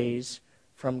receives praise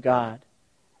from God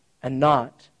and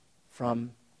not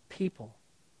from people.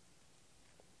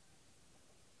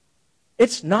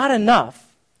 It's not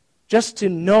enough just to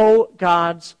know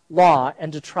God's law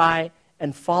and to try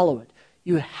and follow it.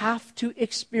 You have to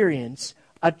experience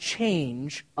a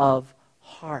change of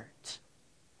heart.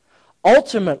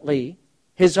 Ultimately,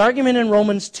 his argument in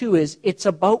Romans 2 is it's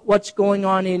about what's going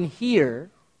on in here,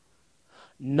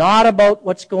 not about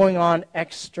what's going on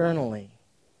externally.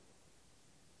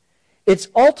 It's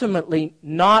ultimately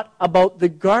not about the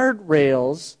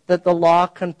guardrails that the law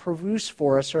can produce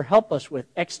for us or help us with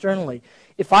externally.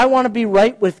 If I want to be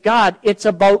right with God, it's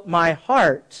about my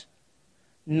heart,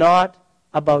 not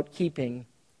about keeping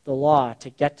the law to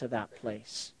get to that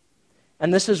place.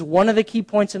 And this is one of the key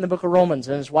points in the book of Romans,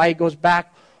 and it's why he goes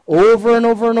back over and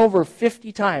over and over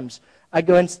 50 times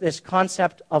against this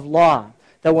concept of law.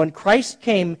 That when Christ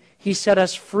came, he set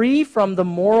us free from the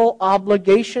moral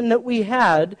obligation that we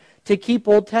had to keep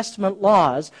Old Testament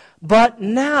laws. But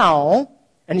now,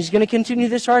 and he's going to continue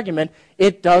this argument,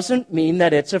 it doesn't mean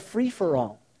that it's a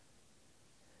free-for-all.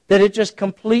 That it just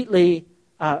completely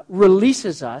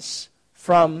releases us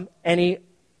from any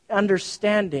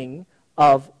understanding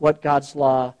of what God's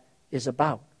law is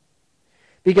about.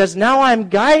 Because now I'm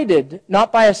guided,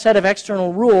 not by a set of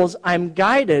external rules, I'm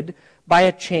guided by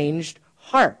a changed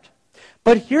heart.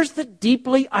 But here's the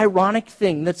deeply ironic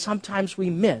thing that sometimes we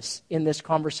miss in this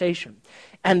conversation.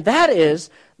 And that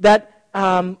is that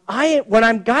when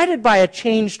I'm guided by a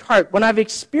changed heart, when I've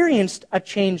experienced a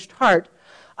changed heart,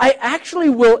 I actually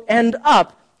will end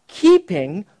up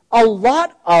keeping a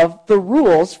lot of the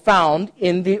rules found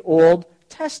in the Old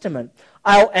Testament.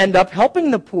 I'll end up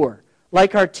helping the poor,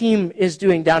 like our team is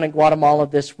doing down in Guatemala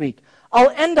this week. I'll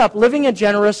end up living a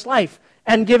generous life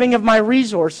and giving of my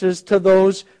resources to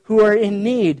those who are in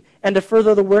need and to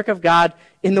further the work of God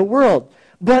in the world.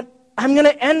 But I'm going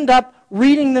to end up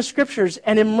reading the Scriptures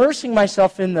and immersing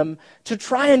myself in them to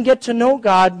try and get to know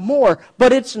God more.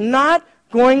 But it's not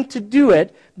going to do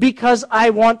it because I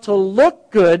want to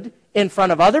look good in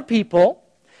front of other people,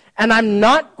 and I'm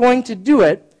not going to do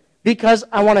it because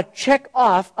I want to check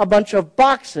off a bunch of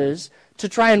boxes to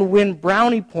try and win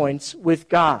brownie points with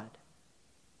God.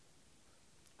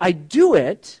 I do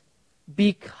it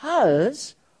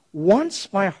because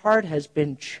once my heart has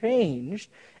been changed,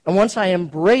 and once I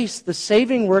embrace the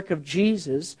saving work of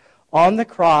Jesus on the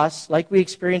cross, like we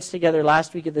experienced together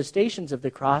last week at the Stations of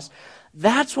the Cross,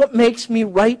 that's what makes me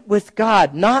right with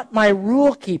God, not my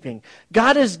rule keeping.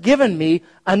 God has given me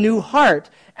a new heart,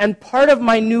 and part of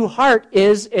my new heart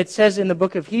is, it says in the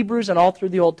book of Hebrews and all through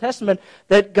the Old Testament,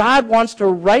 that God wants to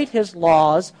write His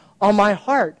laws on my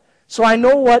heart. So I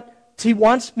know what He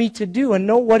wants me to do and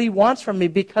know what He wants from me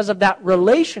because of that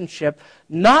relationship,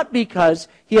 not because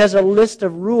He has a list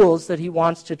of rules that He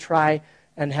wants to try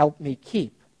and help me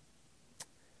keep.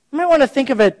 You might want to think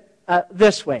of it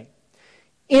this way.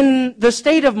 In the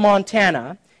state of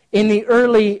Montana, in the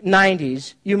early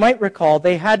 90s, you might recall,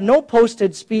 they had no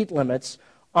posted speed limits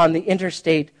on the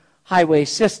Interstate highway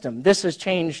system. This has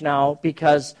changed now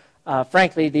because,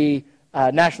 frankly, the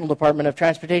National Department of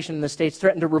Transportation in the states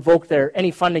threatened to revoke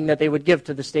any funding that they would give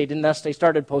to the state unless they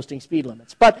started posting speed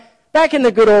limits. But back in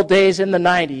the good old days in the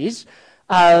 90s,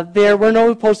 there were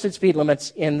no posted speed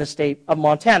limits in the state of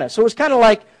Montana. So it was kind of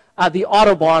like the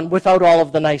Autobahn without all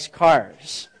of the nice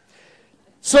cars.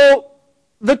 So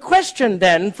the question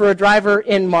then for a driver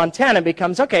in Montana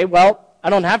becomes, okay, well, I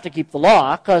don't have to keep the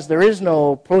law because there is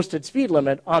no posted speed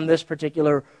limit on this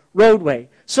particular roadway.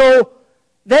 So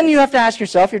then you have to ask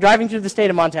yourself, you're driving through the state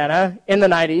of Montana in the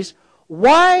 90s,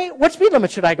 what speed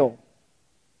limit should I go?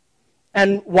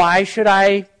 And why should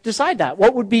I decide that?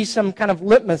 What would be some kind of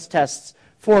litmus tests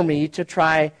for me to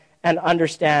try and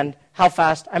understand how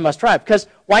fast I must drive? Because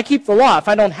why keep the law if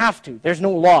I don't have to? There's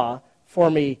no law for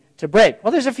me to break.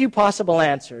 Well, there's a few possible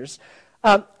answers.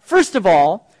 First of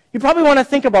all, you probably want to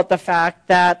think about the fact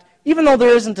that even though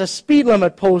there isn't a speed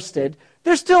limit posted,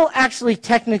 there still actually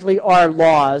technically are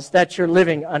laws that you're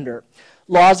living under.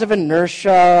 Laws of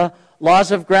inertia,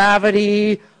 laws of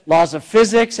gravity, laws of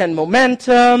physics and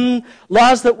momentum,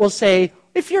 laws that will say,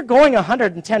 if you're going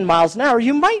 110 miles an hour,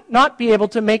 you might not be able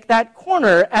to make that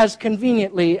corner as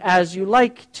conveniently as you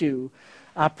like to,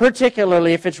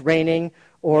 particularly if it's raining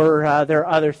or there are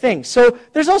other things. So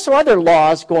there's also other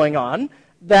laws going on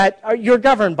that you're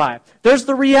governed by. There's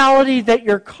the reality that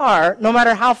your car, no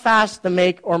matter how fast the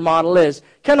make or model is,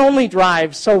 can only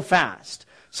drive so fast.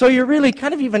 So you're really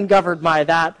kind of even governed by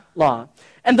that law.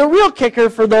 And the real kicker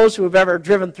for those who have ever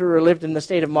driven through or lived in the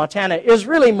state of Montana is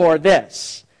really more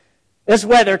this. It's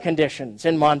weather conditions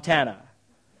in Montana.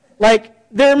 Like,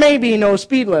 there may be no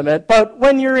speed limit, but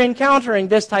when you're encountering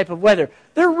this type of weather,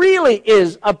 there really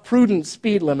is a prudent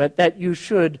speed limit that you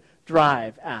should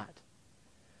drive at.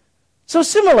 So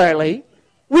similarly,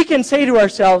 we can say to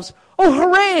ourselves, oh,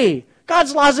 hooray!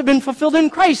 God's laws have been fulfilled in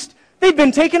Christ. They've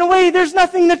been taken away. There's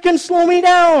nothing that can slow me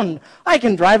down. I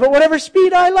can drive at whatever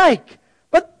speed I like.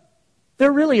 But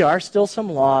there really are still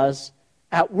some laws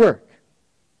at work.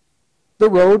 The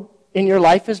road in your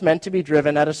life is meant to be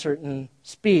driven at a certain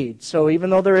speed. So even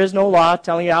though there is no law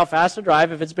telling you how fast to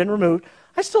drive, if it's been removed,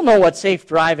 I still know what safe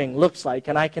driving looks like,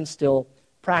 and I can still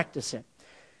practice it.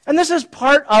 And this is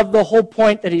part of the whole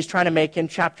point that he's trying to make in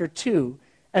chapter 2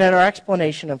 and in our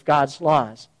explanation of God's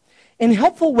laws. In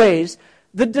helpful ways,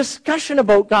 the discussion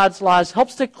about God's laws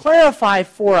helps to clarify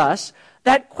for us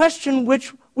that question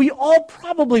which we all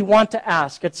probably want to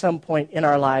ask at some point in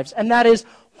our lives, and that is,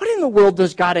 what in the world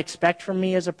does God expect from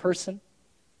me as a person?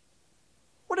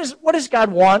 What does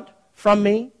God want from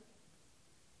me?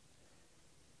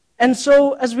 And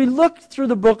so as we look through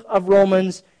the book of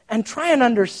Romans and try and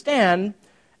understand,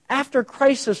 after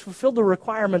Christ has fulfilled the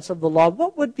requirements of the law,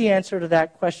 what would the answer to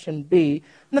that question be?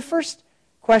 And the first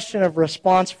question of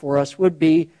response for us would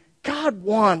be, God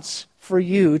wants for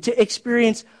you to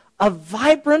experience a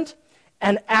vibrant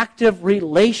and active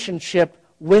relationship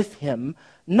with Him,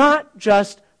 not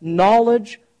just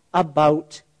knowledge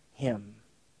about Him.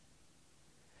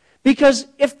 Because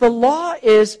if the law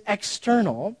is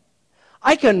external,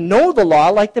 I can know the law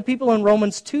like the people in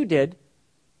Romans 2 did,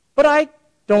 but I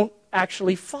don't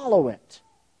actually follow it.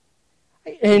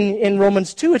 In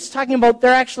Romans 2, it's talking about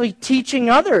they're actually teaching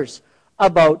others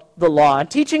about the law and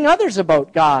teaching others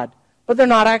about God, but they're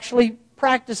not actually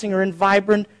practicing or in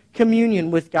vibrant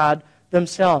communion with God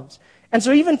themselves. And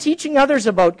so even teaching others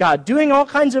about God, doing all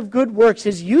kinds of good works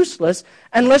is useless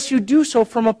unless you do so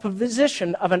from a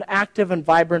position of an active and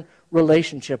vibrant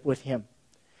relationship with Him.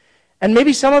 And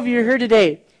maybe some of you are here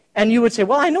today and you would say,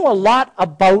 well, I know a lot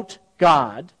about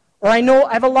God, or I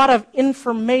have a lot of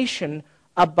information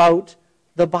about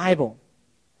the Bible.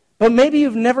 But maybe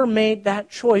you've never made that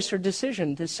choice or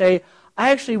decision to say, I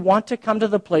actually want to come to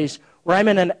the place where I'm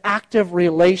in an active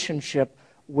relationship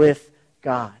with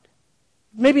God.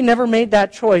 Maybe never made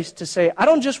that choice to say, I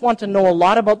don't just want to know a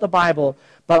lot about the Bible,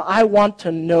 but I want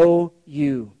to know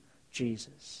you,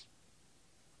 Jesus.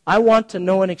 I want to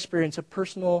know and experience a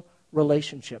personal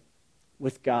relationship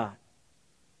with God.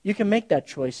 You can make that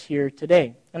choice here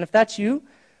today. And if that's you,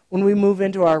 when we move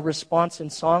into our response in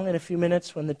song in a few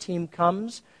minutes when the team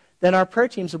comes, then our prayer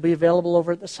teams will be available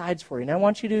over at the sides for you. And I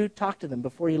want you to talk to them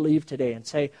before you leave today and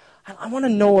say, I want to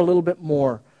know a little bit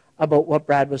more about what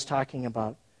Brad was talking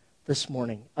about this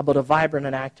morning, about a vibrant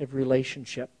and active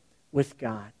relationship with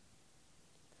God.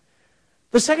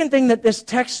 The second thing that this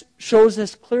text shows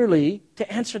us clearly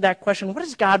to answer that question, what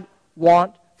does God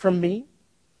want from me?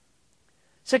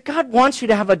 It's that God wants you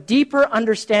to have a deeper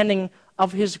understanding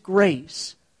of His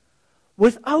grace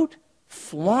without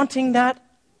flaunting that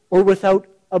or without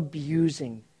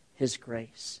abusing His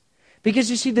grace.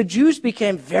 Because you see, the Jews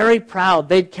became very proud.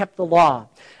 They'd kept the law.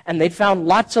 And they'd found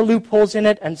lots of loopholes in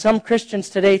it. And some Christians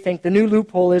today think the new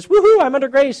loophole is, woohoo, I'm under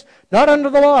grace, not under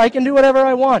the law. I can do whatever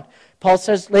I want. Paul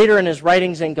says later in his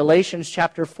writings in Galatians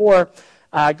chapter 5,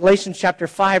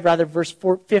 verse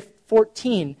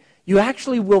 14, you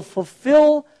actually will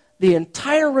fulfill the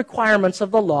entire requirements of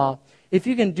the law if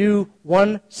you can do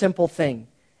one simple thing.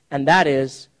 And that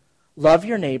is, love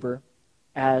your neighbor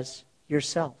as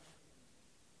yourself.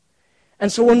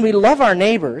 And so when we love our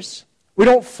neighbors, we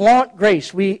don't flaunt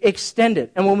grace, we extend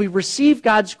it. And when we receive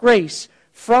God's grace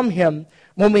from Him,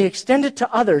 when we extend it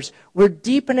to others, we're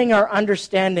deepening our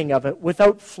understanding of it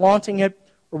without flaunting it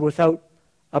or without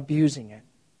abusing it.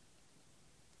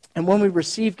 And when we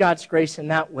receive God's grace in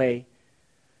that way,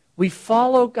 we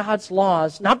follow God's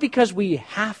laws, not because we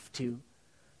have to,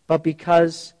 but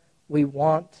because we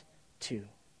want to.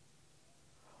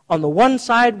 On the one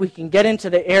side, we can get into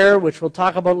the error, which we'll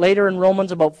talk about later in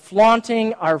Romans, about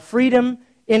flaunting our freedom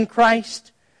in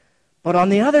Christ. But on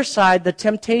the other side, the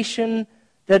temptation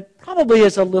that probably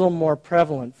is a little more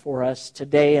prevalent for us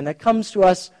today, and that comes to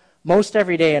us most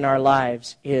every day in our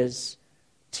lives, is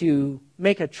to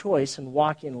make a choice and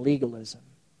walk in legalism.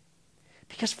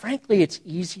 Because frankly, it's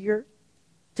easier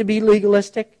to be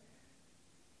legalistic.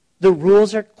 The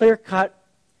rules are clear-cut.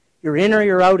 You're in or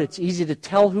you're out. It's easy to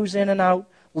tell who's in and out.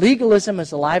 Legalism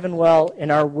is alive and well in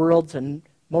our worlds and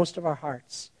most of our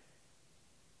hearts.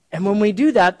 And when we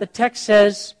do that, the text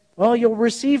says, well, you'll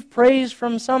receive praise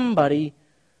from somebody,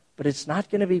 but it's not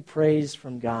going to be praise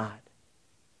from God.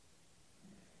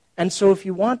 And so if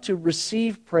you want to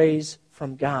receive praise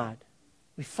from God,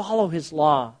 we follow His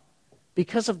law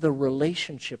because of the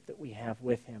relationship that we have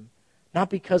with Him, not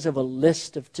because of a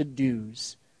list of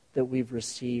to-dos that we've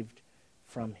received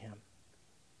from Him.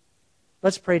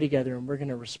 Let's pray together, and we're going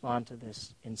to respond to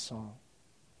this in song.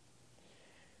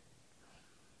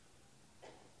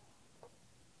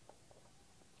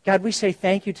 God, we say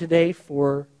thank you today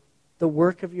for the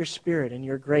work of your Spirit and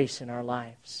your grace in our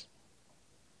lives.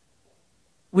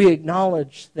 We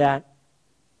acknowledge that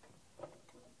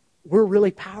we're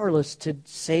really powerless to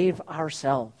save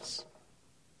ourselves.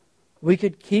 We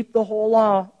could keep the whole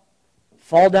law,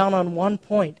 fall down on one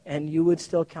point, and you would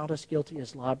still count us guilty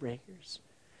as lawbreakers.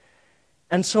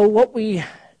 And so what we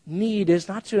need is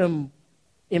not to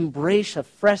embrace a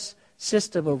fresh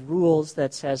system of rules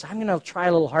that says, I'm going to try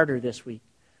a little harder this week.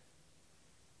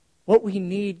 What we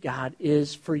need, God,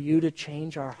 is for you to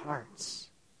change our hearts.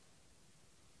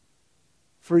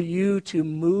 For you to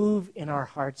move in our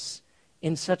hearts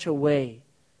in such a way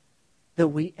that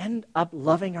we end up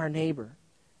loving our neighbor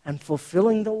and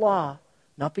fulfilling the law,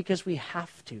 not because we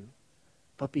have to,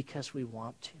 but because we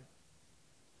want to.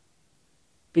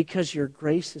 Because your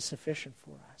grace is sufficient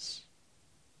for us.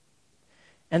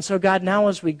 And so, God, now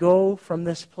as we go from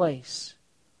this place,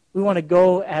 we want to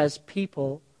go as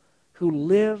people who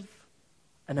live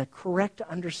in a correct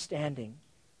understanding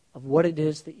of what it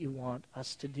is that you want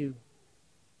us to do.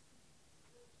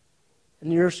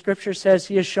 And your scripture says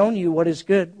He has shown you what is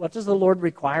good. What does the Lord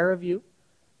require of you?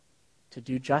 To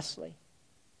do justly,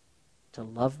 to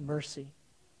love mercy,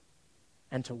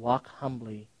 and to walk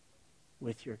humbly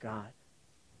with your God.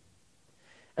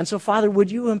 And so, Father,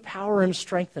 would you empower and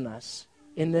strengthen us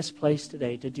in this place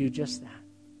today to do just that?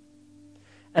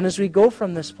 And as we go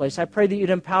from this place, I pray that you'd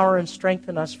empower and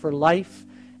strengthen us for life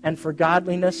and for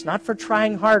godliness, not for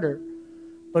trying harder,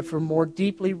 but for more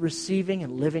deeply receiving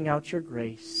and living out your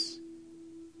grace,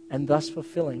 and thus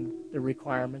fulfilling the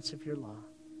requirements of your law.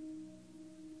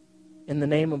 In the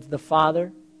name of the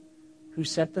Father, who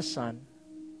sent the Son,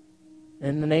 and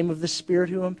in the name of the Spirit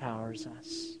who empowers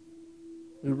us,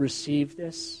 we receive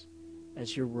this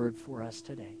as your word for us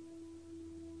today.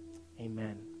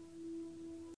 Amen.